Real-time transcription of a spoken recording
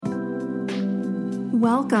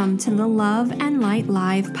Welcome to the Love and Light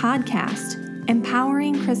Live podcast,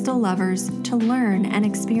 empowering crystal lovers to learn and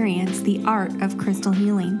experience the art of crystal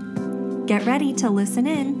healing. Get ready to listen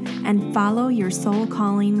in and follow your soul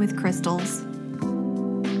calling with crystals.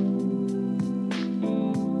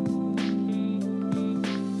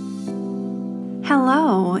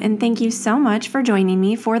 Hello, and thank you so much for joining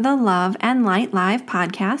me for the Love and Light Live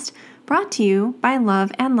podcast, brought to you by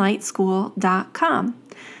loveandlightschool.com.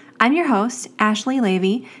 I'm your host, Ashley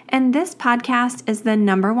Levy, and this podcast is the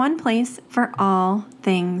number one place for all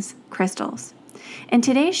things crystals. In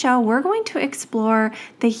today's show, we're going to explore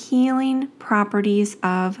the healing properties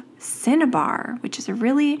of cinnabar, which is a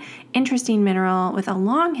really interesting mineral with a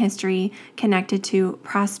long history connected to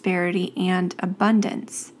prosperity and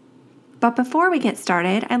abundance. But before we get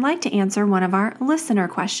started, I'd like to answer one of our listener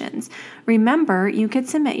questions. Remember, you could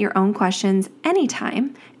submit your own questions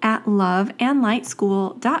anytime at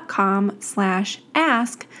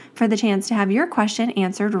loveandlightschool.com/ask for the chance to have your question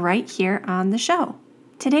answered right here on the show.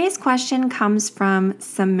 Today's question comes from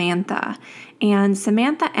Samantha, and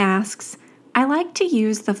Samantha asks, I like to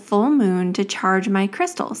use the full moon to charge my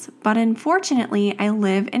crystals, but unfortunately I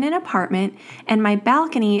live in an apartment and my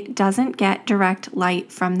balcony doesn't get direct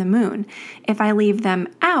light from the moon. If I leave them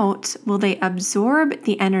out, will they absorb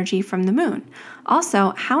the energy from the moon?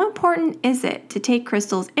 Also, how important is it to take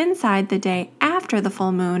crystals inside the day after the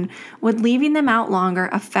full moon? Would leaving them out longer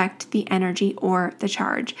affect the energy or the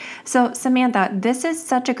charge? So, Samantha, this is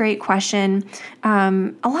such a great question. A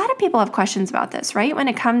lot of people have questions about this, right? When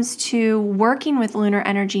it comes to working with lunar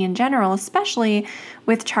energy in general, especially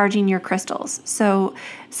with charging your crystals. So,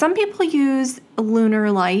 some people use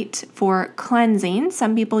lunar light for cleansing.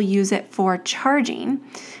 Some people use it for charging.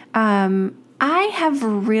 I have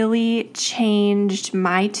really changed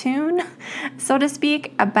my tune, so to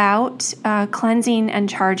speak, about cleansing and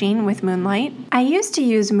charging with moonlight. I used to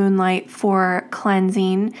use moonlight for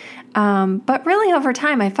cleansing, but really over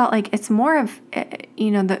time I felt like it's more of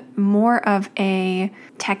a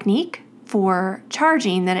technique for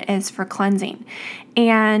charging than it is for cleansing.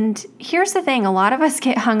 And here's the thing, a lot of us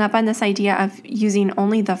get hung up on this idea of using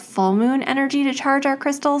only the full moon energy to charge our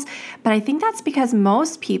crystals, but I think that's because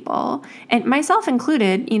most people, and myself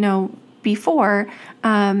included, before,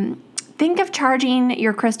 think of charging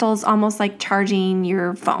your crystals almost like charging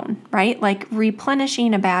your phone, right? Like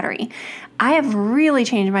replenishing a battery. I have really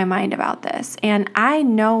changed my mind about this, and I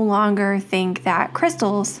no longer think that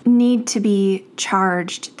crystals need to be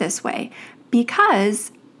charged this way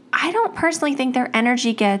because I don't personally think their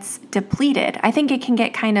energy gets depleted. I think it can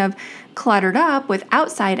get kind of cluttered up with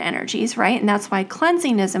outside energies, right? And that's why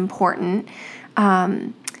cleansing is important.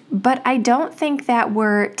 But I don't think that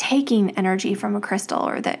we're taking energy from a crystal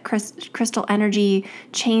or that crystal energy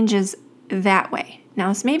changes that way.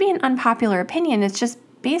 Now, it's maybe an unpopular opinion. It's just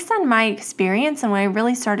based on my experience and when I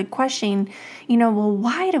really started questioning,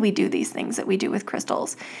 why do we do these things that we do with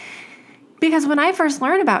crystals? Because when I first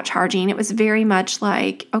learned about charging, it was very much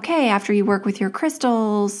like, okay, after you work with your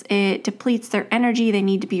crystals, it depletes their energy. They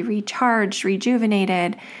need to be recharged,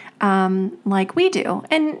 rejuvenated, like we do.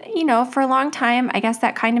 And, for a long time, I guess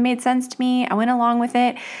that kind of made sense to me. I went along with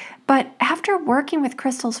it. But after working with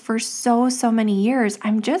crystals for so many years,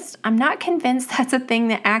 I'm not convinced that's a thing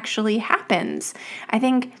that actually happens. I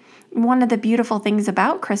think one of the beautiful things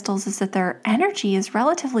about crystals is that their energy is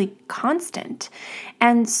relatively constant.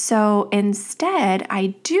 And so instead,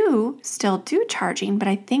 I still do charging, but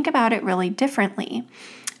I think about it really differently.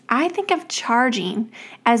 I think of charging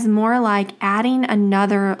as more like adding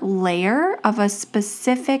another layer of a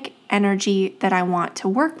specific energy that I want to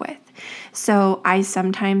work with. So I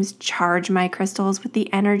sometimes charge my crystals with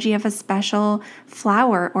the energy of a special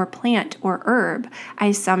flower or plant or herb.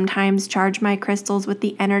 I sometimes charge my crystals with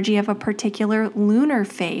the energy of a particular lunar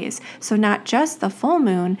phase. So not just the full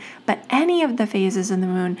moon, but any of the phases in the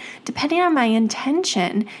moon, depending on my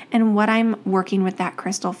intention and what I'm working with that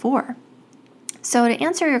crystal for. So to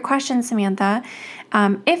answer your question, Samantha,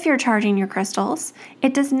 if you're charging your crystals,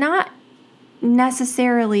 it does not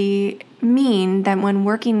necessarily mean that when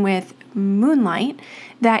working with moonlight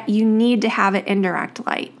that you need to have it in direct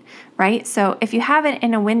light, right? So if you have it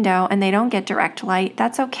in a window and they don't get direct light,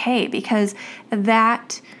 that's okay because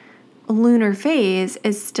that lunar phase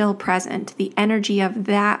is still present. The energy of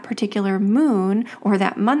that particular moon or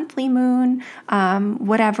that monthly moon,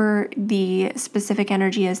 whatever the specific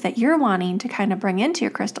energy is that you're wanting to kind of bring into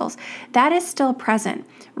your crystals, that is still present,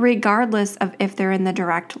 regardless of if they're in the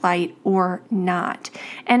direct light or not.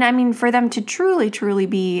 And I mean, for them to truly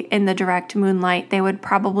be in the direct moonlight, they would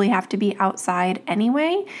probably have to be outside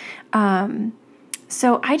anyway.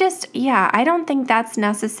 So I don't think that's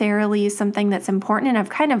necessarily something that's important. And I've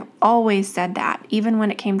kind of always said that, even when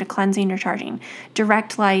it came to cleansing or charging.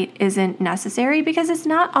 Direct light isn't necessary because it's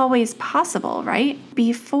not always possible, right?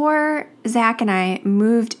 Before Zach and I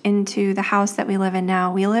moved into the house that we live in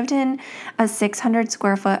now, we lived in a 600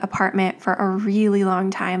 square foot apartment for a really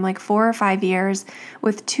long time, like 4 or 5 years,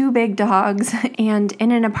 with 2 big dogs and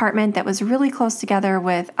in an apartment that was really close together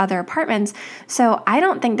with other apartments. So I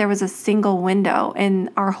don't think there was a single window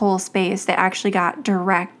in our whole space that actually got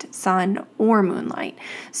direct sun or moonlight.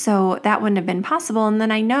 So that wouldn't have been possible. And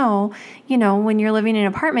then I know, when you're living in an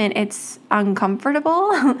apartment, it's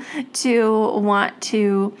uncomfortable to want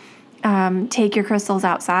to take your crystals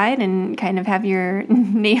outside and kind of have your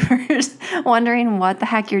neighbors wondering what the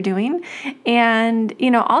heck you're doing. And,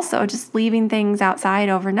 also just leaving things outside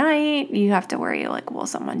overnight, you have to worry like, will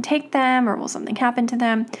someone take them or will something happen to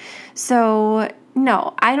them? So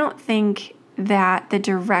no, I don't think that the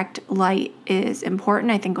direct light is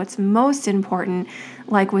important. I think what's most important,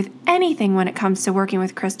 like with anything when it comes to working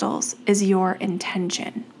with crystals, is your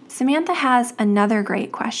intention. Samantha has another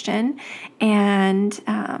great question, and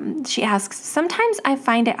she asks, sometimes I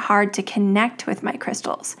find it hard to connect with my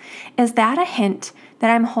crystals. Is that a hint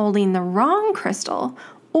that I'm holding the wrong crystal,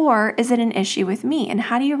 or is it an issue with me, and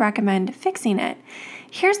how do you recommend fixing it?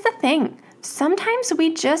 Here's the thing. Sometimes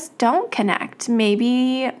we just don't connect.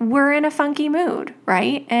 Maybe we're in a funky mood,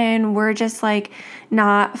 right? And we're just like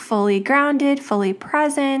not fully grounded, fully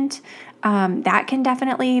present. That can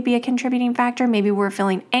definitely be a contributing factor. Maybe we're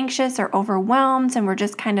feeling anxious or overwhelmed and we're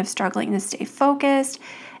just kind of struggling to stay focused.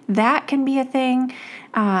 That can be a thing.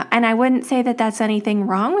 And I wouldn't say that that's anything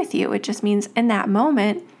wrong with you. It just means in that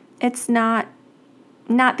moment, it's not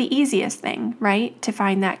the easiest thing, right, to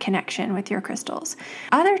find that connection with your crystals.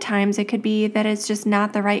 Other times it could be that it's just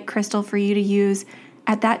not the right crystal for you to use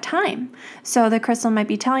at that time. So the crystal might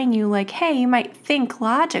be telling you like, hey, you might think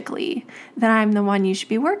logically that I'm the one you should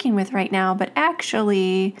be working with right now, but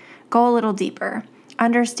actually go a little deeper.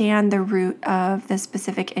 Understand the root of the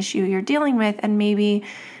specific issue you're dealing with and maybe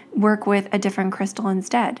work with a different crystal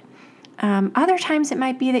instead. Other times it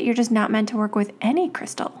might be that you're just not meant to work with any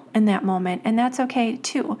crystal in that moment, and that's okay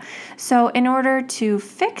too. So in order to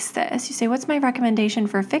fix this, you say, what's my recommendation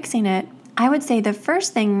for fixing it? I would say the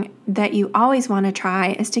first thing that you always want to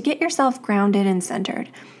try is to get yourself grounded and centered.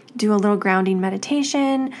 Do a little grounding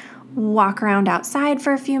meditation, walk around outside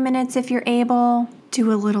for a few minutes if you're able.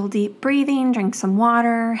 Do a little deep breathing, drink some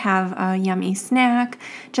water, have a yummy snack,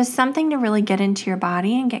 just something to really get into your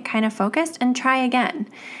body and get kind of focused, and try again.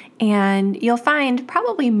 And you'll find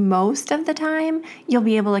probably most of the time you'll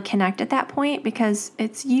be able to connect at that point, because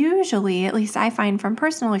it's usually, at least I find from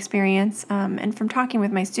personal experience and from talking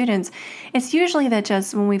with my students, it's usually that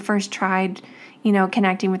just when we first tried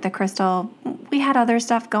connecting with the crystal, we had other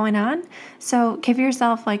stuff going on. So give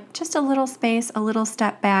yourself like just a little space, a little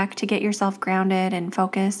step back to get yourself grounded and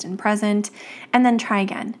focused and present, and then try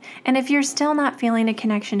again. And if you're still not feeling a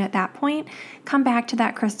connection at that point, come back to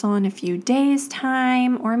that crystal in a few days'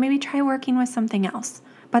 time, or maybe try working with something else.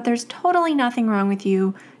 But there's totally nothing wrong with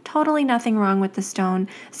you, totally nothing wrong with the stone.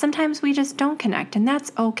 Sometimes we just don't connect, and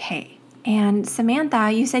that's okay. And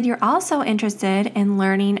Samantha, you said you're also interested in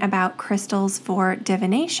learning about crystals for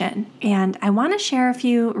divination. And I want to share a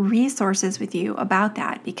few resources with you about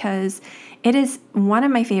that, because it is one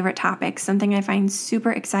of my favorite topics, something I find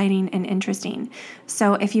super exciting and interesting.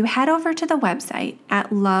 So if you head over to the website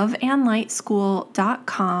at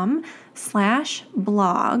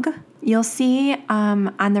loveandlightschool.com/blog, you'll see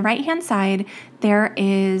on the right-hand side, there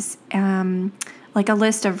is like a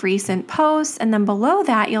list of recent posts, and then below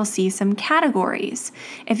that you'll see some categories.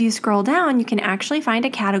 If you scroll down, you can actually find a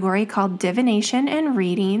category called Divination and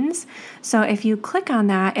Readings. So if you click on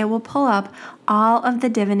that, it will pull up all of the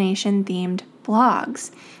divination themed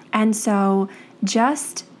blogs. And so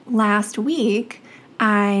just last week,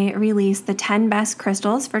 I released the 10 best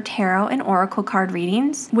crystals for tarot and oracle card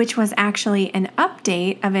readings, which was actually an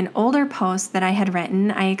update of an older post that I had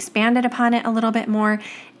written. I expanded upon it a little bit more,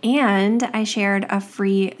 and I shared a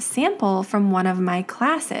free sample from one of my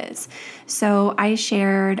classes. So I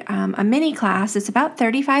shared a mini class. It's about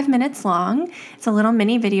 35 minutes long. It's a little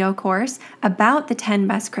mini video course about the 10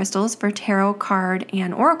 best crystals for tarot card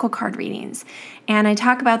and oracle card readings. And I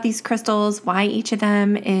talk about these crystals, why each of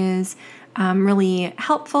them is really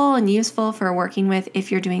helpful and useful for working with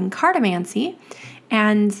if you're doing cartomancy.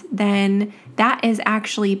 And then that is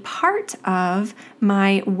actually part of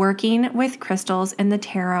my working with crystals in the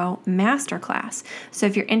tarot masterclass. So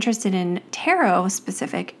if you're interested in tarot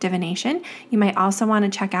specific divination, you might also want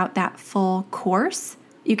to check out that full course.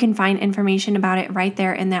 You can find information about it right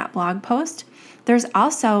there in that blog post. There's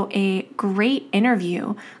also a great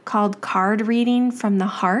interview called Card Reading from the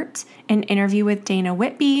Heart, an interview with Dana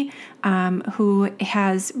Whitby, who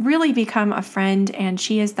has really become a friend, and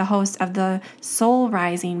she is the host of the Soul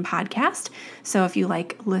Rising podcast. So if you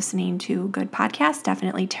like listening to good podcasts,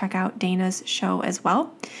 definitely check out Dana's show as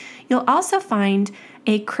well. You'll also find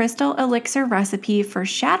a crystal elixir recipe for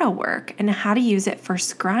shadow work and how to use it for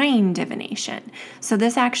scrying divination. So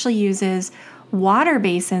this actually uses water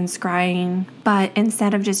basin scrying, but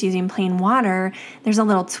instead of just using plain water, there's a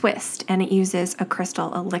little twist and it uses a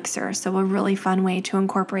crystal elixir. So a really fun way to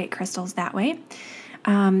incorporate crystals that way.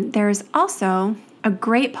 There's also a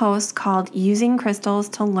great post called Using Crystals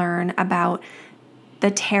to Learn About the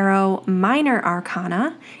Tarot Minor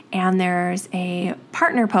Arcana, and there's a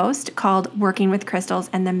partner post called Working with Crystals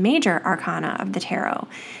and the Major Arcana of the Tarot.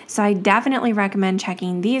 So I definitely recommend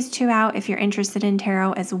checking these two out if you're interested in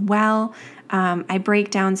tarot as well. I break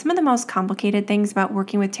down some of the most complicated things about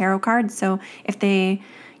working with tarot cards. So if they,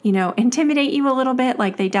 intimidate you a little bit,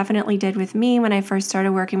 like they definitely did with me when I first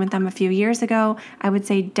started working with them a few years ago, I would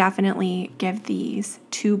say definitely give these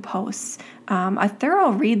two posts a thorough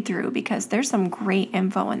read through because there's some great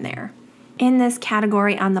info in there. In this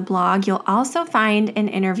category on the blog, you'll also find an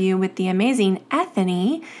interview with the amazing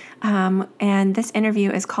Ethany, and this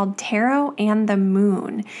interview is called Tarot and the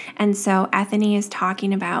Moon. And so Ethany is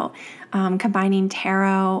talking about combining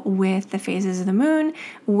tarot with the phases of the moon,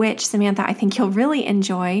 which, Samantha, I think you'll really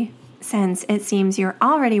enjoy since it seems you're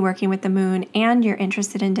already working with the moon and you're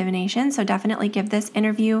interested in divination. So definitely give this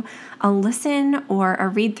interview a listen or a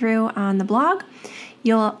read through on the blog.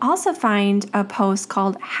 You'll also find a post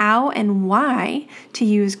called How and Why to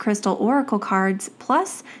Use Crystal Oracle Cards,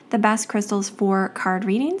 plus the best crystals for card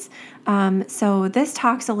readings. So this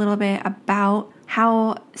talks a little bit about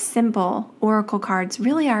how simple oracle cards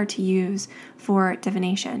really are to use for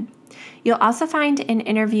divination. You'll also find an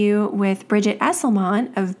interview with Bridget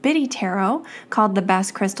Esselmont of Biddy Tarot called The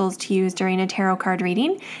Best Crystals to Use During a Tarot Card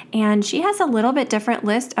Reading, and she has a little bit different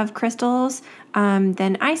list of crystals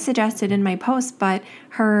than I suggested in my post, but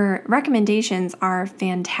her recommendations are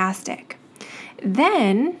fantastic.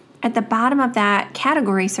 Then, at the bottom of that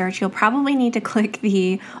category search, you'll probably need to click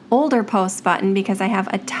the older posts button because I have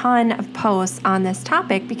a ton of posts on this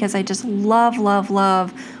topic because I just love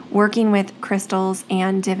working with crystals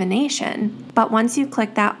and divination. But once you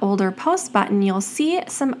click that older post button, you'll see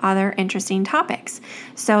some other interesting topics.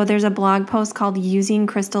 So there's a blog post called Using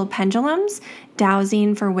Crystal Pendulums,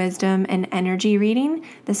 Dowsing for Wisdom and Energy Reading.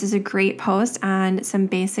 This is a great post on some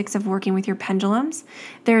basics of working with your pendulums.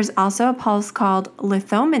 There's also a post called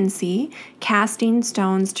Lithomancy, Casting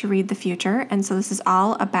Stones to Read the Future. And so this is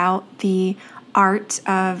all about the art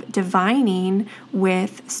of divining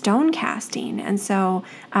with stone casting. And so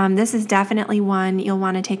this is definitely one you'll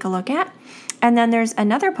want to take a look at. And then there's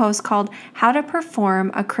another post called How to Perform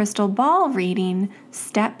a Crystal Ball Reading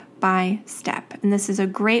Step by Step. And this is a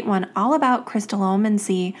great one all about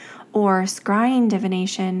crystallomancy or scrying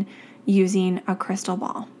divination using a crystal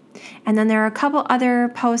ball. And then there are a couple other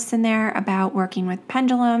posts in there about working with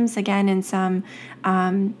pendulums, again, in some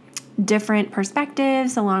different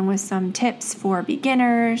perspectives, along with some tips for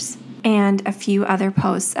beginners and a few other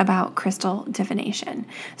posts about crystal divination.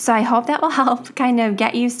 So I hope that will help kind of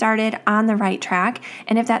get you started on the right track.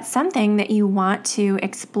 And if that's something that you want to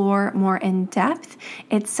explore more in depth,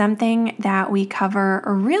 it's something that we cover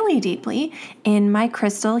really deeply in my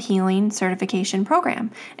Crystal Healing Certification Program.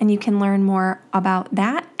 And you can learn more about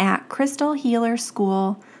that at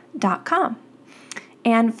crystalhealerschool.com.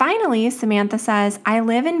 And finally, Samantha says, I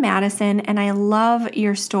live in Madison and I love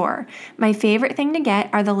your store. My favorite thing to get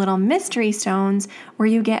are the little mystery stones where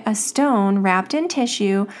you get a stone wrapped in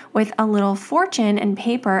tissue with a little fortune and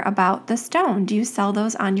paper about the stone. Do you sell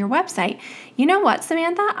those on your website? You know what,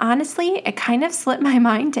 Samantha? Honestly, it kind of slipped my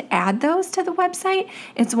mind to add those to the website.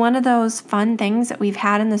 It's one of those fun things that we've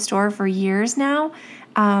had in the store for years now.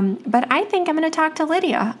 But I think I'm going to talk to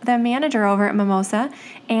Lydia, the manager over at Mimosa,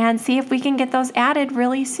 and see if we can get those added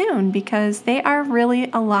really soon because they are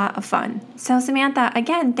really a lot of fun. So Samantha,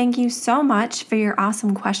 again, thank you so much for your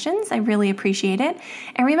awesome questions. I really appreciate it.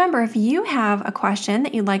 And remember, if you have a question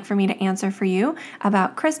that you'd like for me to answer for you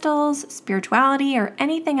about crystals, spirituality, or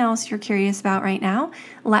anything else you're curious about right now,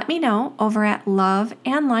 let me know over at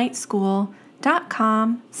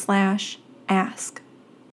loveandlightSchool.com/ask.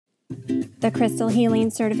 The Crystal Healing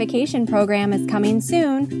Certification Program is coming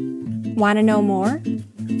soon. Want to know more?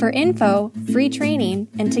 For info, free training,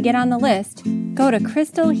 and to get on the list, go to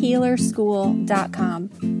crystalhealerschool.com.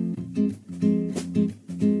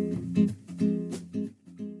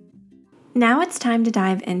 Now it's time to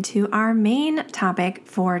dive into our main topic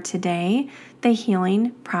for today, the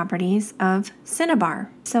healing properties of cinnabar.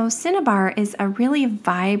 So cinnabar is a really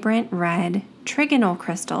vibrant red trigonal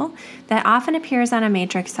crystal that often appears on a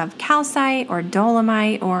matrix of calcite or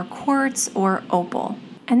dolomite or quartz or opal.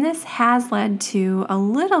 And this has led to a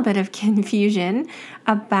little bit of confusion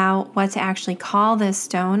about what to actually call this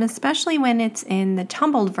stone, especially when it's in the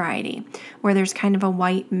tumbled variety, where there's kind of a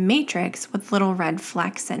white matrix with little red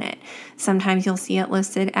flecks in it. Sometimes you'll see it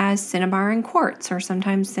listed as cinnabar and quartz, or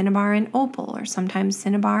sometimes cinnabar and opal, or sometimes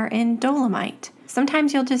cinnabar and dolomite.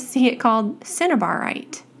 Sometimes you'll just see it called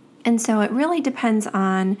cinnabarite. And so it really depends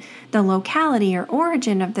on the locality or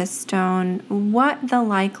origin of this stone, what the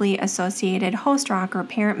likely associated host rock or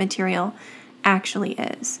parent material actually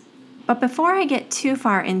is. But before I get too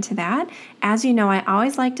far into that, as you know, I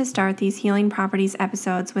always like to start these healing properties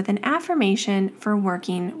episodes with an affirmation for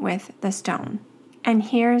working with the stone. And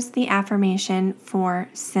here's the affirmation for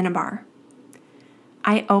cinnabar.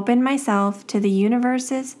 I open myself to the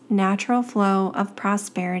universe's natural flow of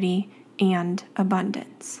prosperity and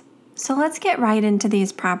abundance. So let's get right into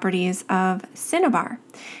these properties of cinnabar.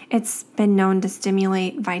 It's been known to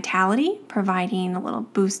stimulate vitality, providing a little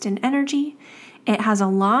boost in energy. It has a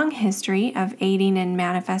long history of aiding in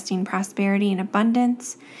manifesting prosperity and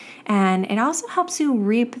abundance, and it also helps you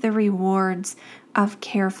reap the rewards of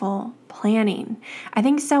careful planning. I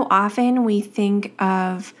think so often we think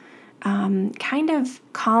of kind of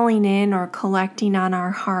calling in or collecting on our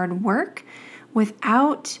hard work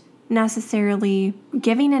without necessarily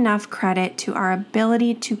giving enough credit to our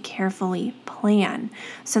ability to carefully plan.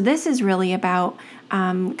 So this is really about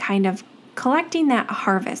kind of collecting that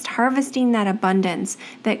harvesting that abundance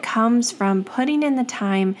that comes from putting in the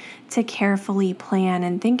time to carefully plan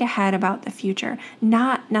and think ahead about the future,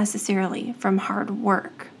 not necessarily from hard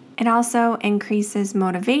work. It also increases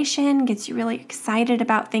motivation, gets you really excited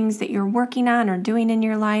about things that you're working on or doing in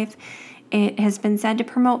your life. It has been said to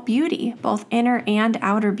promote beauty, both inner and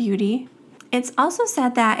outer beauty. It's also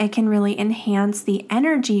said that it can really enhance the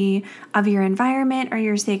energy of your environment or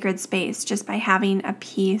your sacred space just by having a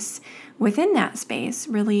piece within that space.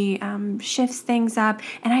 Really shifts things up.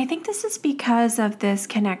 And I think this is because of this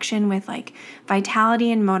connection with like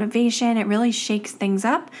vitality and motivation. It really shakes things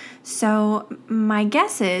up. So my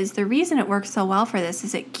guess is the reason it works so well for this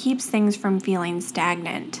is it keeps things from feeling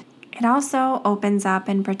stagnant. It also opens up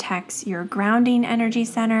and protects your grounding energy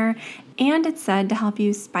center, and it's said to help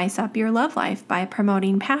you spice up your love life by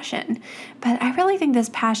promoting passion. But I really think this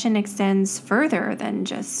passion extends further than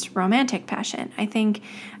just romantic passion. I think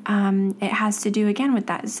it has to do, again, with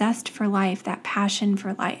that zest for life, that passion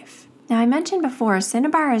for life. Now, I mentioned before,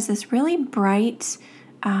 cinnabar is this really bright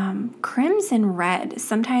crimson red.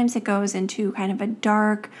 Sometimes it goes into kind of a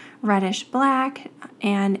dark reddish black,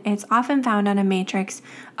 and it's often found on a matrix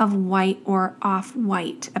of white or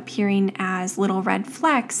off-white, appearing as little red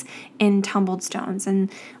flecks in tumbled stones.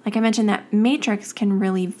 And like I mentioned, that matrix can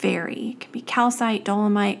really vary. It can be calcite,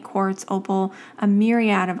 dolomite, quartz, opal, a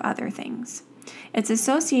myriad of other things. It's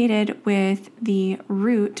associated with the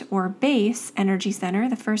root or base energy center,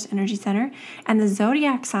 the first energy center, and the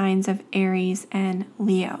zodiac signs of Aries and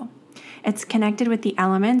Leo. It's connected with the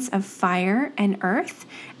elements of fire and earth,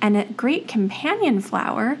 and a great companion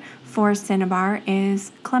flower for cinnabar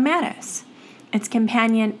is clematis. Its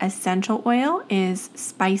companion essential oil is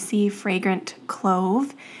spicy, fragrant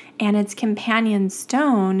clove, and its companion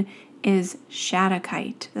stone is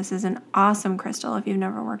shadokite. This is an awesome crystal if you've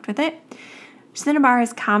never worked with it. Cinnabar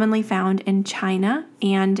is commonly found in China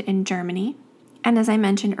and in Germany. And as I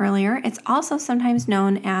mentioned earlier, it's also sometimes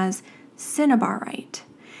known as cinnabarite.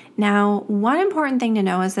 Now, one important thing to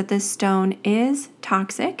know is that this stone is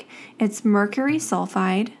toxic. It's mercury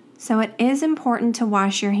sulfide, so it is important to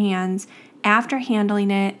wash your hands after handling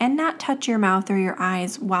it and not touch your mouth or your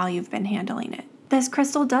eyes while you've been handling it. This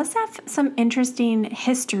crystal does have some interesting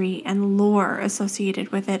history and lore associated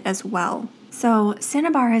with it as well. So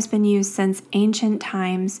cinnabar has been used since ancient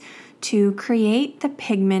times to create the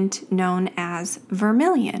pigment known as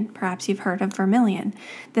vermilion. Perhaps you've heard of vermilion.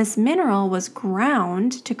 This mineral was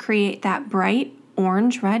ground to create that bright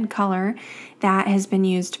orange-red color that has been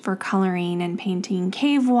used for coloring and painting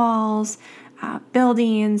cave walls,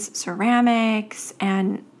 buildings, ceramics,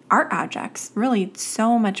 and art objects, really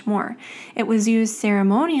so much more. It was used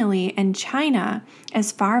ceremonially in China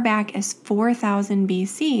as far back as 4000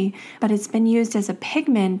 BC, but it's been used as a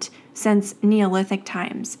pigment since Neolithic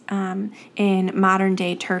times in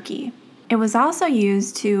modern-day Turkey. It was also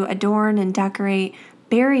used to adorn and decorate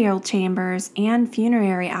burial chambers and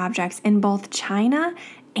funerary objects in both China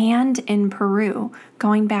and in Peru,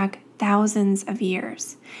 going back thousands of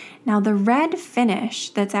years. Now, the red finish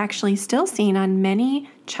that's actually still seen on many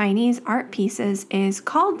Chinese art pieces is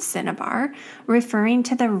called cinnabar, referring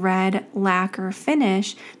to the red lacquer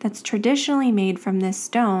finish that's traditionally made from this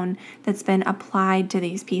stone that's been applied to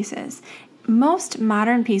these pieces. Most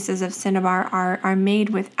modern pieces of cinnabar are made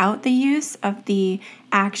without the use of the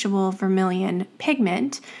actual vermilion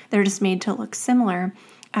pigment. They're just made to look similar.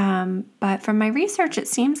 But from my research, it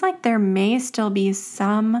seems like there may still be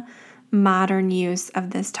some modern use of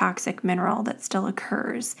this toxic mineral that still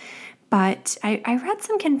occurs. But I read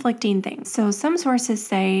some conflicting things. So some sources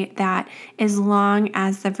say that as long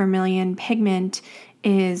as the vermilion pigment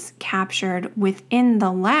is captured within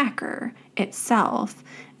the lacquer itself,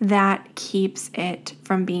 that keeps it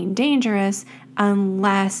from being dangerous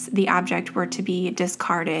unless the object were to be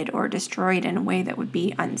discarded or destroyed in a way that would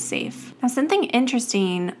be unsafe. Now, something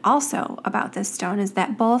interesting also about this stone is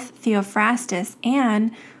that both Theophrastus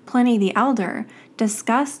and Pliny the Elder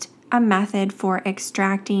discussed a method for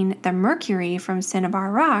extracting the mercury from cinnabar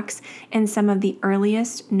rocks in some of the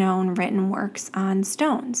earliest known written works on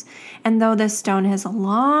stones. And though this stone has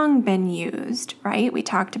long been used, right, we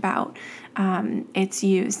talked about its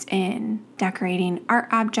use in decorating art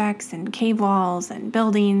objects and cave walls and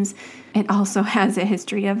buildings. It also has a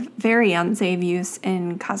history of very unsafe use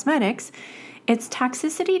in cosmetics. Its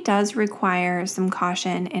toxicity does require some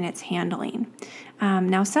caution in its handling.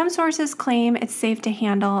 Now, some sources claim it's safe to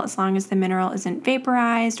handle as long as the mineral isn't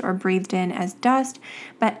vaporized or breathed in as dust,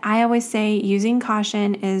 but I always say using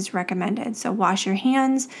caution is recommended. So wash your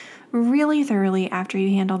hands really thoroughly after you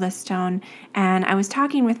handle this stone. And I was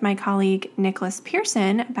talking with my colleague Nicholas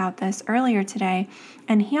Pearson about this earlier today,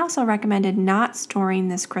 and he also recommended not storing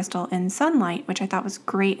this crystal in sunlight, which I thought was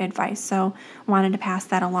great advice. So wanted to pass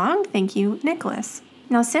that along. Thank you, Nicholas.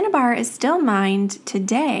 Now, cinnabar is still mined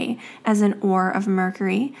today as an ore of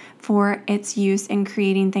mercury for its use in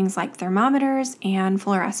creating things like thermometers and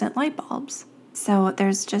fluorescent light bulbs. So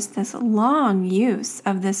there's just this long use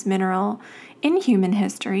of this mineral in human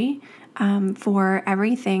history for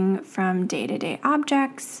everything from day-to-day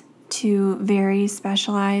objects to very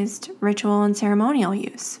specialized ritual and ceremonial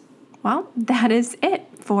use. Well, that is it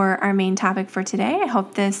for our main topic for today. I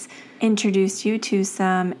hope this introduced you to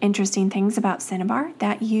some interesting things about cinnabar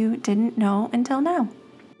that you didn't know until now.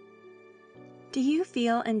 Do you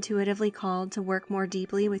feel intuitively called to work more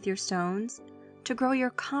deeply with your stones? To grow your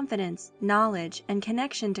confidence, knowledge, and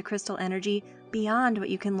connection to crystal energy beyond what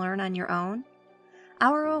you can learn on your own?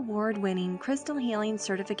 Our award-winning Crystal Healing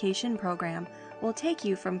Certification Program will take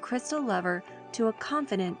you from crystal lover to a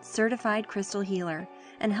confident, certified crystal healer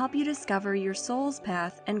and help you discover your soul's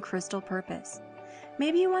path and crystal purpose.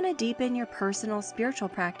 Maybe you want to deepen your personal spiritual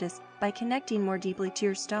practice by connecting more deeply to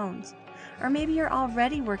your stones. Or maybe you're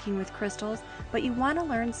already working with crystals, but you want to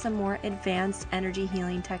learn some more advanced energy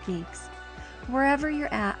healing techniques. Wherever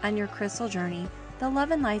you're at on your crystal journey, the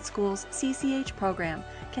Love and Light School's CCH program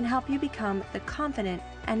can help you become the confident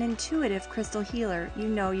and intuitive crystal healer you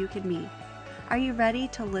know you could be. Are you ready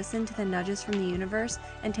to listen to the nudges from the universe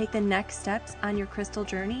and take the next steps on your crystal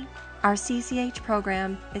journey? Our CCH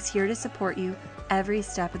program is here to support you every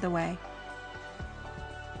step of the way.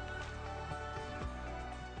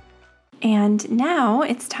 And now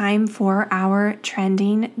it's time for our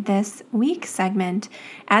Trending This Week segment.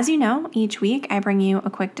 As you know, each week I bring you a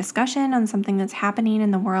quick discussion on something that's happening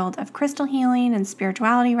in the world of crystal healing and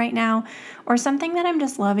spirituality right now, or something that I'm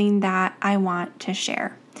just loving that I want to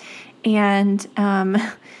share. And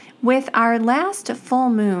with our last full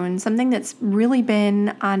moon, something that's really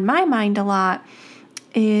been on my mind a lot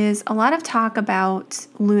is a lot of talk about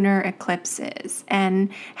lunar eclipses. And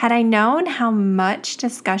had I known how much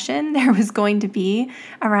discussion there was going to be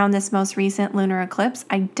around this most recent lunar eclipse,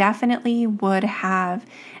 I definitely would have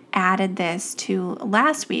added this to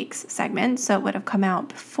last week's segment, so it would have come out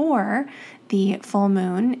before the full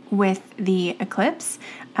moon with the eclipse.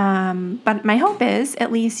 But my hope is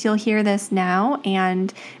at least you'll hear this now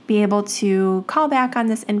and be able to call back on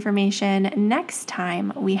this information next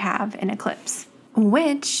time we have an eclipse,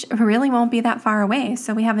 which really won't be that far away.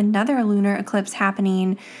 So we have another lunar eclipse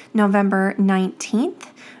happening November 19th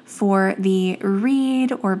for the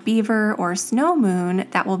Reed or Beaver or Snow Moon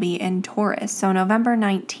that will be in Taurus. So November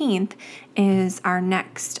 19th is our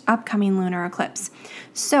next upcoming lunar eclipse.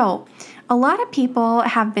 So a lot of people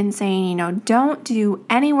have been saying, don't do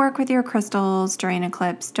any work with your crystals during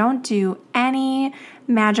eclipse. Don't do any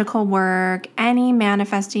magical work, any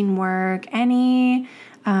manifesting work, any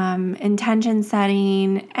intention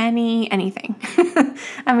setting, anything.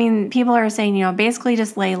 I mean, people are saying, basically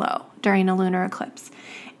just lay low during a lunar eclipse.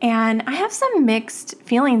 And I have some mixed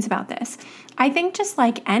feelings about this. I think just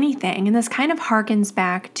like anything, and this kind of harkens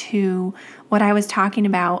back to what I was talking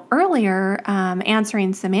about earlier,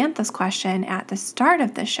 answering Samantha's question at the start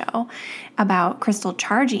of the show about crystal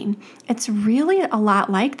charging. It's really a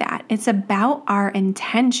lot like that. It's about our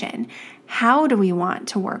intention. How do we want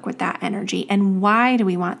to work with that energy, and why do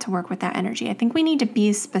we want to work with that energy? I think we need to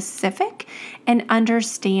be specific and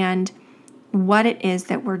understand what it is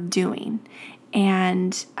that we're doing.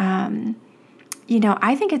 And,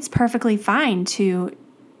 I think it's perfectly fine to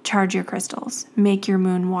charge your crystals, make your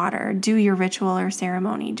moon water, do your ritual or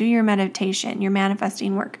ceremony, do your meditation, your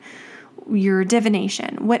manifesting work, your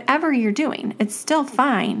divination, whatever you're doing. It's still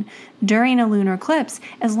fine during a lunar eclipse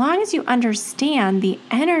as long as you understand the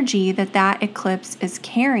energy that eclipse is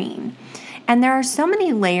carrying. And there are so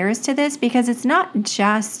many layers to this because it's not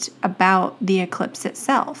just about the eclipse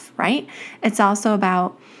itself, right? It's also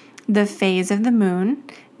about the phase of the moon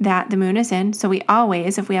that the moon is in. So we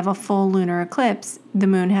always, if we have a full lunar eclipse, the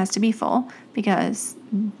moon has to be full because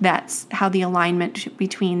that's how the alignment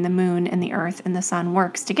between the moon and the earth and the sun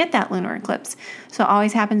works to get that lunar eclipse. So it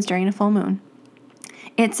always happens during a full moon.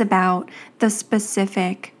 It's about the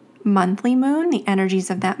specific monthly moon, the energies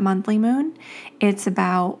of that monthly moon. It's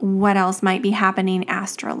about what else might be happening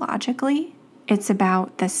astrologically. It's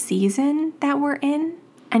about the season that we're in.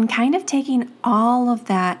 And kind of taking all of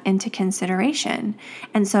that into consideration.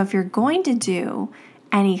 And so if you're going to do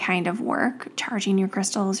any kind of work, charging your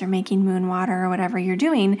crystals or making moon water or whatever you're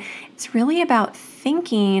doing, it's really about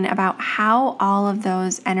thinking about how all of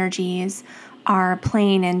those energies are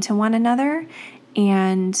playing into one another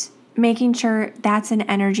and making sure that's an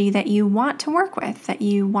energy that you want to work with, that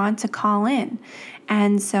you want to call in.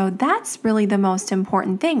 And so that's really the most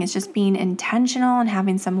important thing, is just being intentional and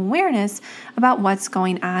having some awareness about what's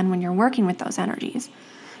going on when you're working with those energies.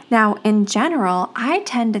 Now, in general, I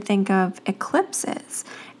tend to think of eclipses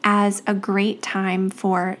as a great time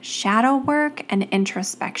for shadow work and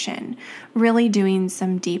introspection, really doing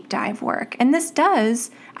some deep dive work. And this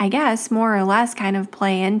does, I guess, more or less kind of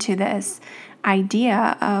play into this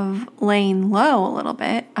idea of laying low a little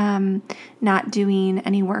bit, not doing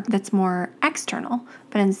any work that's more external,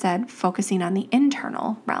 but instead focusing on the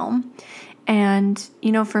internal realm. And,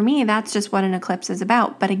 for me, that's just what an eclipse is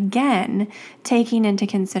about. But again, taking into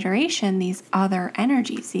consideration these other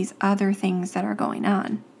energies, these other things that are going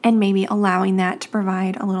on, and maybe allowing that to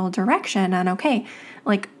provide a little direction on, okay,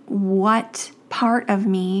 like what part of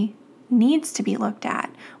me needs to be looked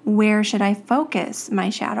at? Where should I focus my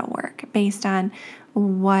shadow work based on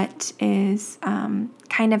what is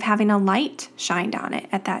kind of having a light shined on it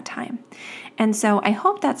at that time? And so I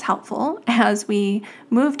hope that's helpful as we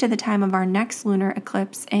move to the time of our next lunar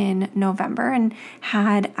eclipse in November. And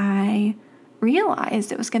had I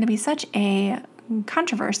realized it was going to be such a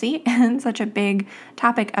controversy and such a big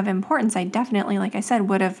topic of importance, I definitely, like I said,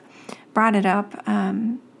 would have brought it up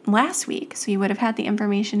last week, so you would have had the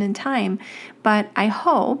information in time. But I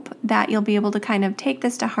hope that you'll be able to kind of take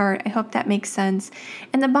this to heart. I hope that makes sense.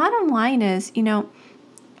 And the bottom line is,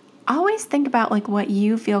 always think about like what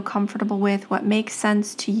you feel comfortable with, what makes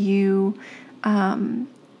sense to you.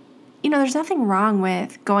 There's nothing wrong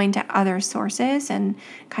with going to other sources and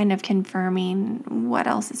kind of confirming what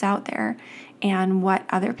else is out there and what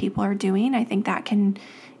other people are doing. I think that can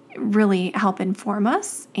really help inform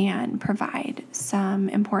us and provide some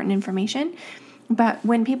important information. But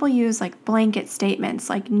when people use like blanket statements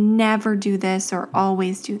like never do this or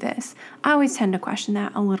always do this, I always tend to question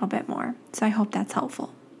that a little bit more. So I hope that's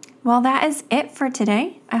helpful. Well, that is it for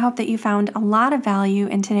today. I hope that you found a lot of value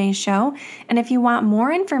in today's show. And if you want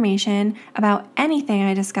more information about anything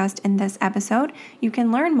I discussed in this episode, you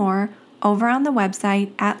can learn more over on the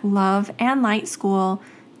website at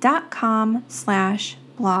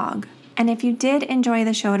loveandlightskool.com/blog. And if you did enjoy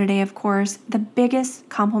the show today, of course, the biggest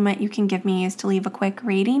compliment you can give me is to leave a quick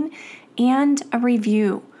rating and a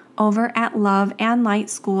review over at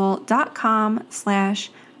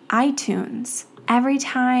loveandlightskool.com/iTunes. Every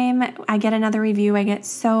time I get another review, I get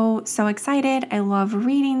so excited. I love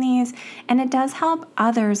reading these, and it does help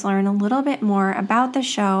others learn a little bit more about the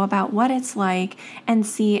show, about what it's like, and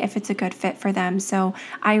see if it's a good fit for them. So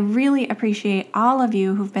I really appreciate all of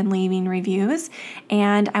you who've been leaving reviews,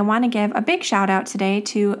 and I want to give a big shout out today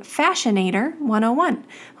to Fashionator101,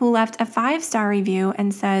 who left a 5-star review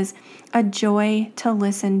and says, "A joy to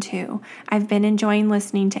listen to. I've been enjoying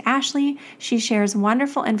listening to Ashley. She shares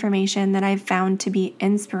wonderful information that I've found to be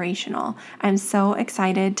inspirational. I'm so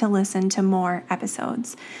excited to listen to more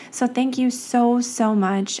episodes. So thank you so, so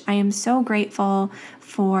much. I am so grateful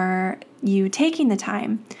for you taking the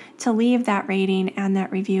time to leave that rating and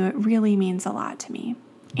that review. It really means a lot to me.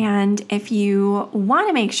 And if you want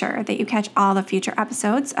to make sure that you catch all the future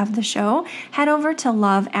episodes of the show, head over to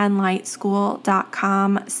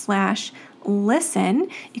loveandlightschool.com/listen.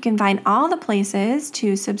 You can find all the places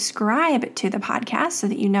to subscribe to the podcast so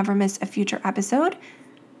that you never miss a future episode.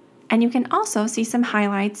 And you can also see some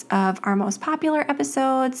highlights of our most popular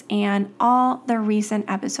episodes and all the recent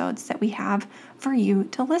episodes that we have for you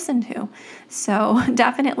to listen to. So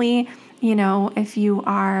definitely, if you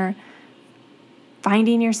are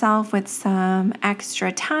finding yourself with some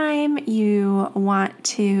extra time, you want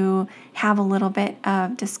to have a little bit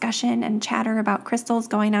of discussion and chatter about crystals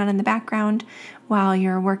going on in the background while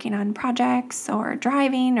you're working on projects or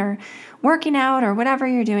driving or working out or whatever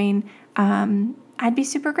you're doing, I'd be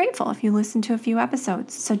super grateful if you listen to a few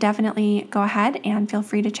episodes. So definitely go ahead and feel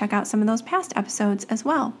free to check out some of those past episodes as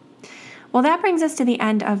well. Well, that brings us to the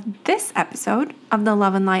end of this episode of the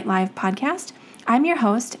Love and Light Live podcast. I'm your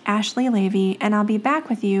host, Ashley Levy, and I'll be back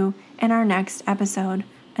with you in our next episode.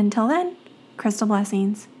 Until then, crystal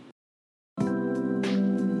blessings.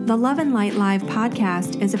 The Love and Light Live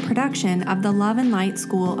podcast is a production of the Love and Light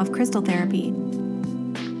School of Crystal Therapy.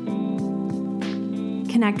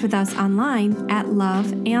 Connect with us online at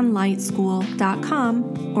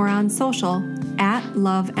loveandlightschool.com or on social at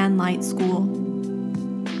Love and Light School.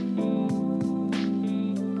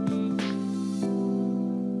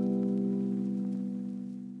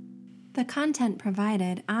 The content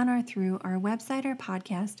provided on or through our website or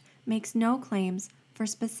podcast makes no claims for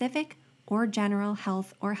specific or general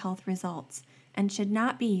health or health results and should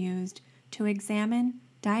not be used to examine,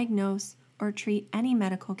 diagnose, or treat any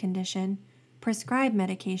medical condition, prescribe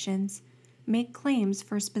medications, make claims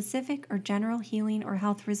for specific or general healing or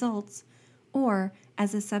health results, or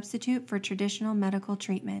as a substitute for traditional medical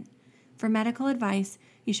treatment. For medical advice,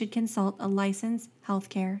 you should consult a licensed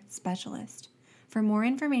healthcare specialist. For more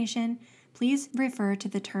information, please refer to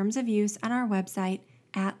the terms of use on our website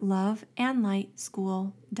at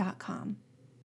loveandlightschool.com.